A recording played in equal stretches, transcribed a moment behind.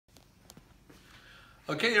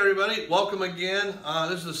Okay, everybody, welcome again.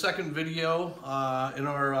 This is the second video in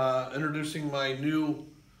our introducing my new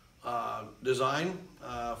design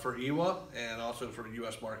for EWA and also for the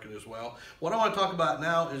US market as well. What I want to talk about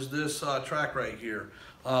now is this track right here.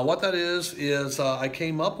 What that is I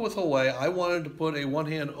came up with a way. I wanted to put a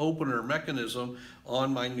one-hand opener mechanism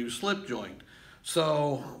on my new slip joint.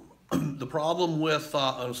 So the problem with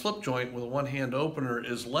a slip joint with a one-hand opener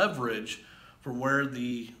is leverage from where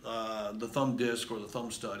the thumb disc or the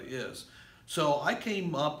thumb stud is. So I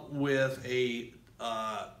came up with a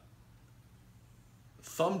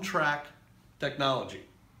Thumb-track technology.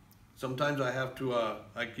 Sometimes I have to,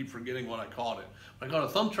 I keep forgetting what I called it. I called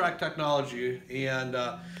it Thumb-track technology, and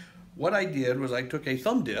what I did was I took a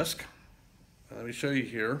thumb disc. Let me show you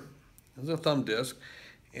here. This is a thumb disc,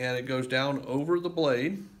 and it goes down over the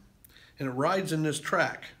blade, and it rides in this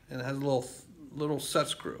track, and it has a little set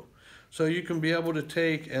screw. So you can be able to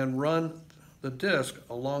take and run the disc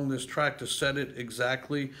along this track to set it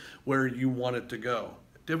exactly where you want it to go.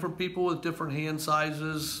 Different people with different hand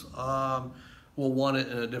sizes will want it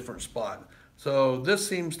in a different spot. So this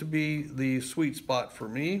seems to be the sweet spot for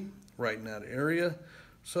me, right in that area.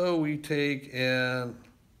 So we take and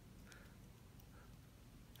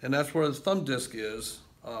that's where the thumb disc is,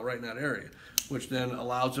 right in that area, which then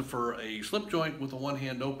allows it for a slip joint with a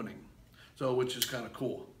one-hand opening. So which is kind of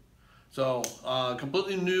cool. So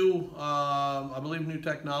completely new, I believe, new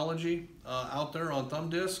technology out there on thumb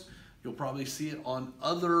disc. You'll probably see it on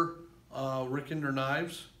other Hinderer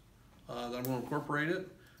knives that I'm going to incorporate it.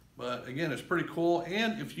 But again, it's pretty cool.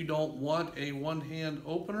 And if you don't want a one-hand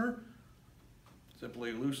opener,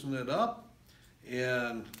 simply loosen it up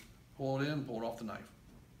and pull it in, pull it off the knife.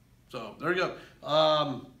 So there you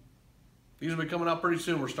go. These will be coming out pretty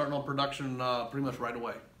soon. We're starting on production pretty much right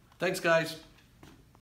away. Thanks, guys.